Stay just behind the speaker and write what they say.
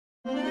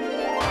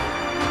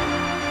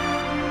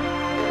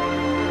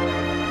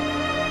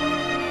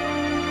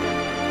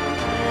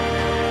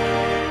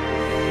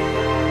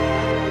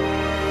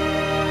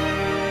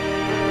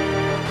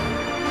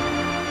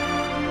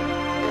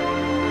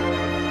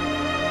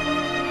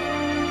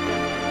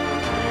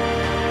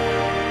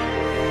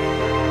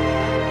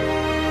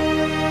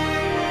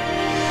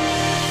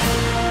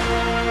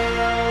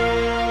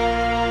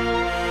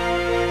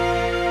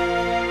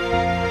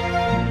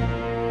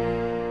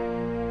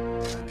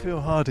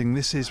Harding,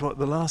 this is what,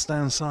 the last day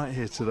on site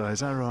here today,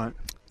 is that right?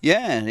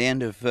 Yeah, the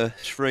end of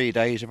 3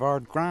 days of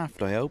hard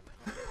graft, I hope.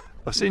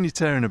 I've seen you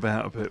tearing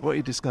about a bit. What have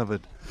you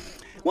discovered?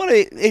 Well,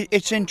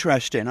 it's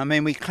interesting. I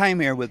mean, we came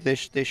here with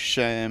this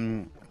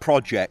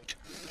project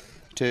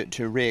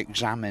to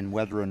re-examine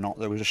whether or not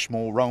there was a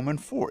small Roman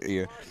fort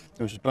here.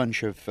 There was a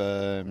bunch of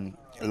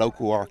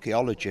local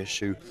archaeologists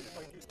who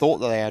thought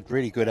that they had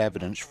really good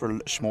evidence for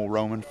a small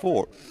Roman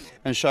fort.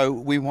 And so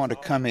we want to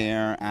come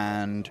here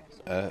and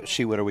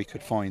see whether we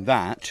could find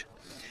that,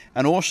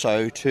 and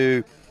also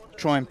to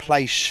try and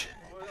place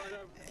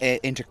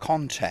into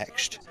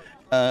context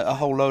a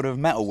whole load of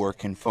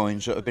metalworking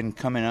finds that have been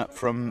coming up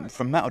from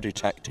metal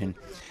detecting.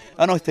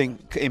 And I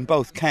think in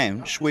both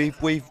counts we've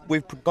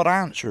got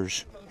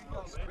answers.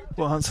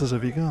 What answers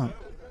have you got?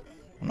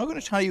 I'm not going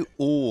to tell you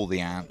all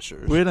the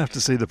answers. We'd have to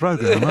see the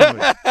programme, won't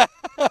we?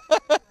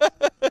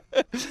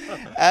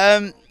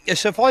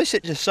 Suffice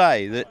it to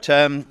say that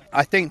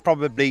I think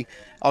probably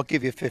I'll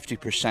give you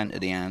 50% of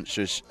the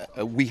answers.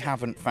 We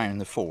haven't found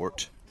the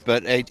fort,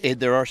 but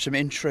there are some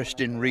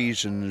interesting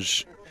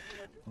reasons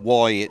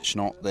why it's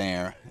not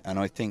there, and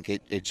I think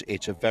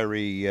it's a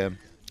very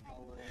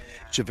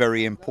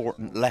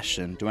important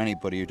lesson to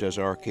anybody who does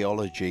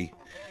archaeology.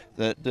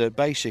 That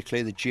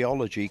basically the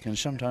geology can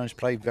sometimes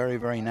play very,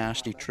 very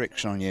nasty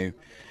tricks on you,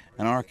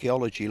 and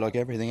archaeology, like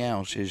everything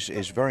else,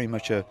 is very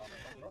much a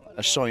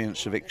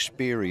science of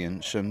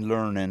experience and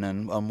learning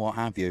and what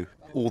have you.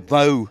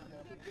 Although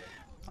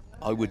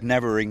I would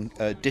never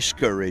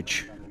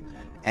discourage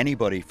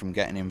anybody from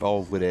getting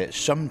involved with it,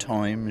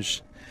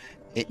 sometimes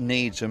it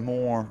needs a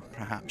more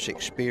perhaps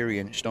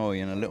experienced eye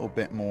and a little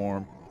bit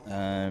more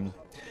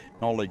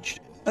knowledge,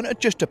 and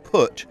just to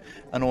put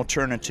an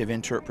alternative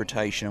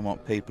interpretation on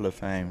what people have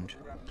found.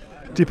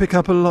 Do you pick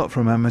up a lot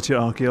from amateur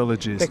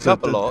archaeologists? Pick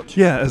up a lot?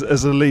 Yeah,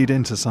 as a lead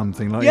into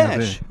something like that.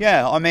 Yes,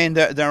 yeah. I mean,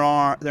 there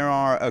are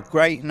a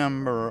great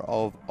number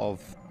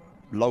of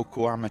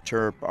local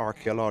amateur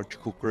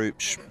archaeological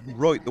groups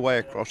right the way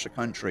across the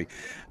country,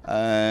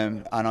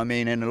 and I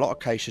mean, in a lot of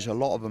cases, a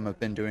lot of them have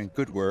been doing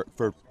good work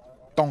for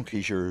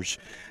donkey's years.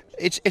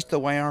 It's the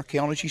way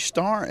archaeology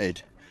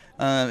started.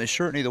 It's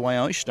certainly the way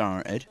I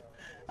started.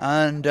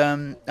 And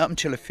up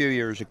until a few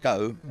years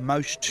ago,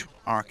 most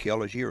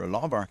archaeology, or a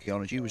lot of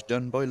archaeology, was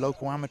done by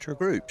local amateur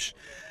groups.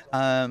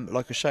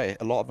 Like I say,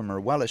 a lot of them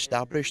are well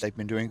established. They've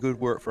been doing good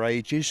work for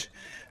ages,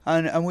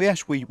 and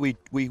yes, we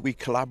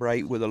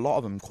collaborate with a lot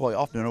of them quite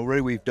often.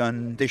 Already, we've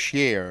done this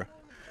year,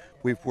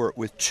 we've worked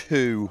with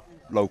 2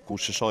 local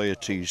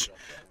societies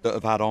that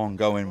have had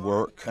ongoing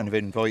work and have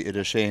invited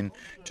us in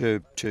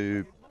to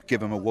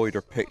give them a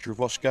wider picture of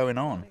what's going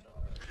on.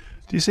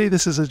 Do you see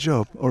this as a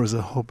job or as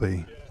a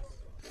hobby?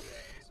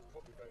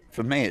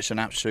 For me, it's an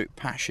absolute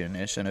passion.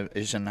 It's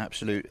an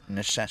absolute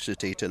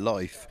necessity to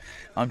life.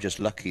 I'm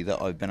just lucky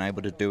that I've been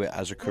able to do it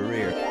as a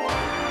career.